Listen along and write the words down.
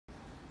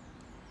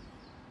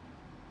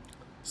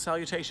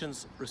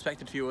Salutations,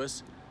 respected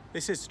viewers.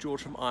 This is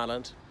George from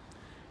Ireland.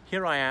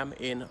 Here I am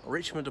in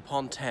Richmond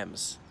upon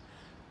Thames.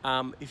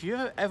 If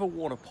you ever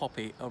worn a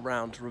poppy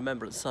around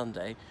Remembrance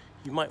Sunday,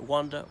 you might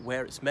wonder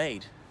where it's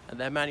made. And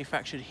they're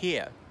manufactured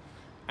here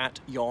at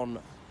yon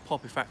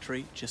poppy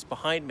factory just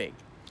behind me.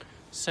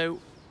 So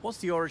what's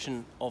the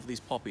origin of these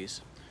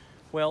poppies?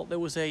 Well, there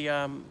was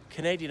a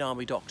Canadian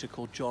Army doctor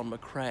called John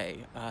McCrae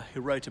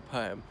who wrote a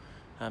poem,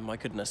 and my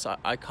goodness,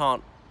 I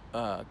can't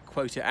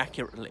quote it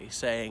accurately,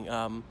 saying,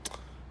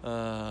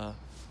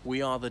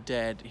 we are the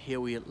dead,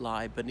 here we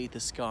lie beneath the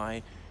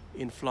sky,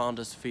 in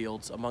Flanders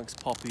fields, amongst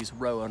poppies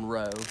row and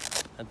row,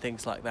 and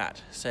things like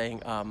that,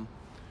 saying,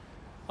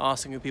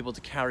 asking people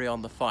to carry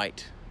on the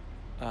fight,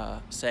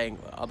 saying,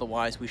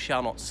 otherwise we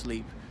shall not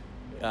sleep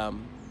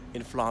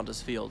in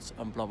Flanders fields,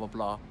 and blah, blah,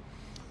 blah.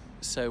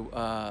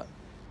 So,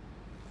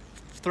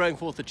 throwing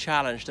forth the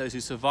challenge, those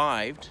who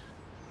survived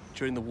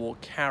during the war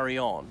carry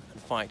on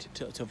and fight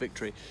till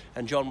victory.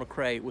 And John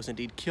McCrae was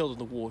indeed killed in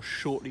the war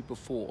shortly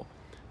before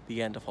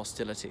the end of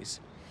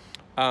hostilities.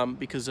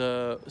 Because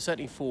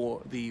certainly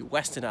for the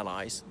Western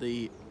Allies,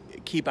 the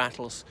key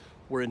battles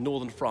were in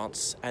northern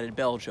France and in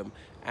Belgium,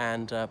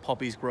 and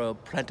poppies grow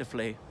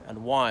plentifully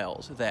and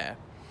wild there.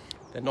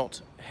 They're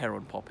not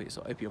heroin poppies,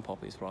 or opium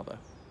poppies rather,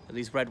 they're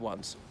these red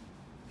ones.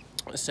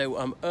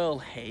 So Earl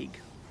Haig,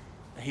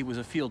 he was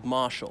a field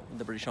marshal in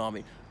the British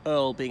Army.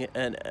 Earl being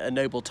a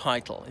noble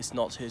title is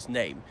not his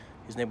name.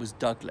 His name was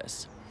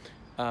Douglas.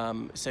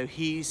 So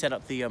he set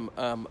up the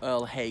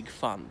Earl Haig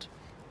Fund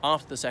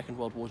after the Second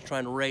World War to try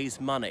and raise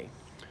money.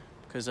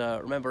 Because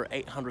remember,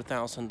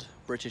 800,000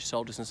 British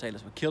soldiers and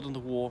sailors were killed in the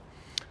war,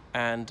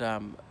 and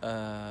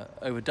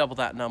over double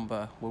that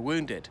number were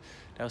wounded.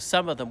 Now,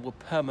 some of them were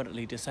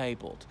permanently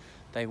disabled.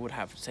 They would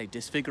have, say,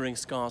 disfiguring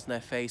scars on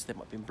their face. They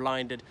might have been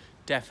blinded,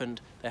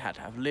 deafened. They had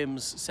to have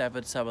limbs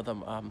severed. Some of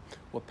them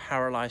were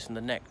paralyzed from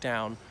the neck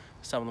down.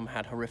 Some of them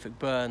had horrific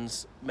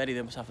burns. Many of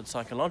them suffered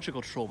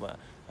psychological trauma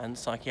and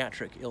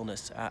psychiatric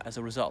illness as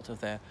a result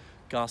of their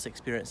ghastly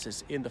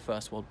experiences in the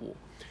First World War.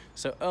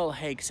 So Earl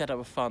Haig set up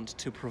a fund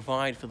to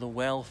provide for the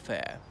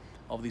welfare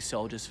of these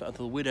soldiers, for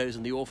the widows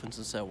and the orphans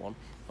and so on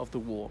of the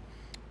war.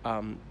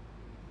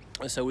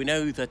 So we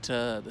know that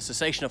the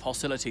cessation of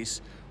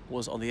hostilities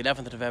was on the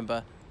 11th of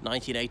November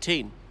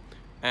 1918,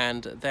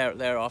 and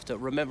thereafter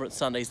Remembrance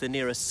Sunday is the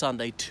nearest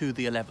Sunday to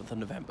the 11th of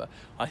November.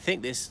 I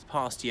think this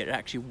past year it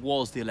actually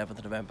was the 11th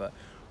of November.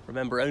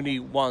 Remember, only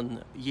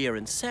 1 year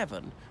in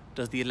 7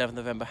 does the 11th of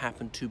November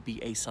happen to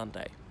be a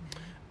Sunday.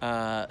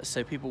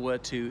 So people were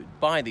to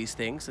buy these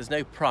things. There's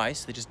no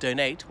price, they just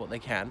donate what they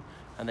can,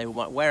 and they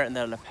might wear it in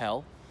their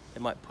lapel. They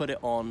might put it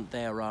on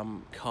their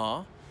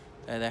car.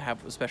 They have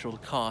special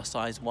car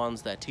size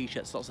ones, their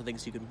t-shirts, lots of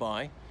things you can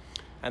buy.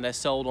 And they're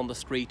sold on the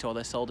street, or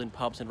they're sold in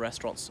pubs and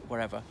restaurants,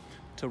 wherever,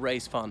 to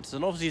raise funds.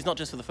 And obviously it's not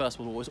just for the First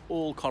World War, it's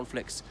all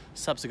conflicts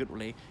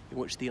subsequently in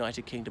which the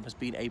United Kingdom has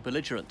been a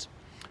belligerent.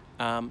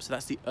 So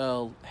that's the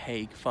Earl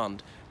Haig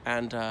Fund.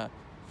 And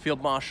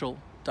Field Marshal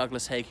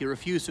Douglas Haig, he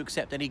refused to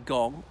accept any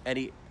gong,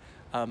 any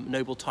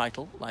noble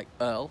title like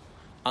Earl,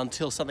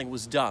 until something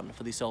was done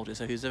for these soldiers,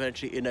 so he was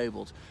eventually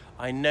ennobled.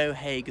 I know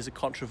Haig is a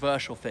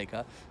controversial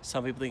figure.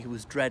 Some people think he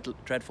was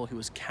dreadful, he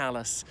was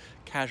callous,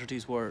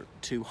 casualties were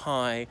too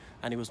high,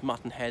 and he was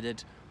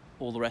mutton-headed,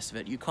 all the rest of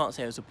it. You can't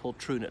say it was a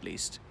poltroon, at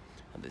least.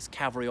 And this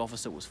cavalry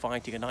officer was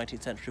fighting a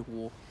 19th century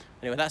war.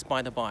 Anyway, that's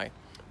by the by.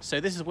 So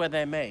this is where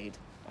they're made,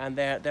 and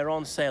they're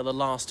on sale the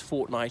last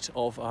fortnight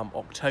of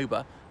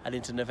October and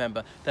into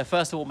November. They're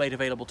first of all made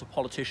available to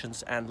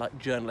politicians and like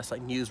journalists,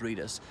 like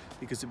newsreaders,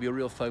 because it'd be a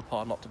real faux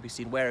pas not to be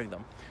seen wearing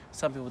them.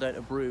 Some people don't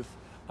approve.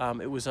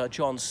 It was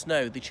Jon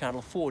Snow, the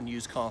Channel 4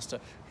 newscaster,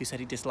 who said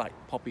he disliked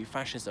poppy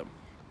fascism.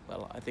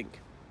 Well, I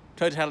think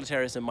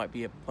totalitarianism might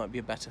be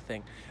a better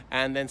thing.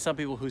 And then some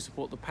people who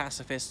support the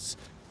pacifists,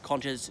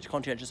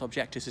 conscientious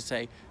objectors, who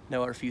say,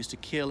 no, I refuse to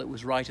kill. It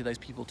was right of those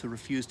people to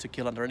refuse to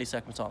kill under any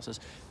circumstances.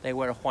 They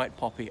wear a white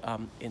poppy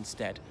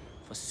instead.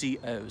 For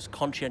COs,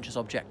 conscientious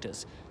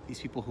objectors, these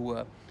people who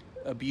were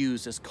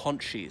abused as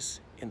conchies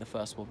in the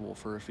First World War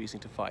for refusing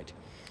to fight.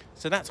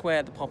 So that's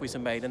where the poppies are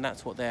made, and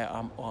that's what they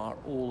are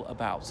all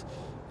about.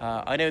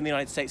 I know in the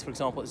United States, for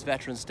example, it's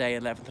Veterans Day,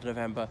 11th of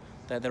November.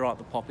 There aren't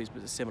the poppies,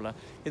 but it's similar.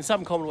 In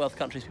some Commonwealth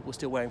countries, people are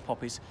still wearing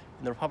poppies.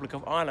 In the Republic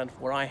of Ireland,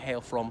 where I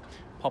hail from,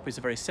 poppies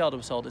are very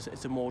seldom sold.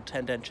 It's a more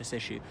tendentious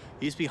issue.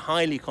 It used to be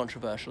highly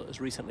controversial as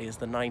recently as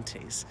the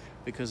 90s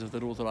because of the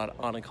Northern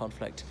Ireland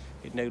conflict.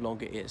 It no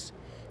longer is.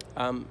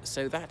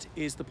 So that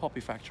is the poppy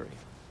factory.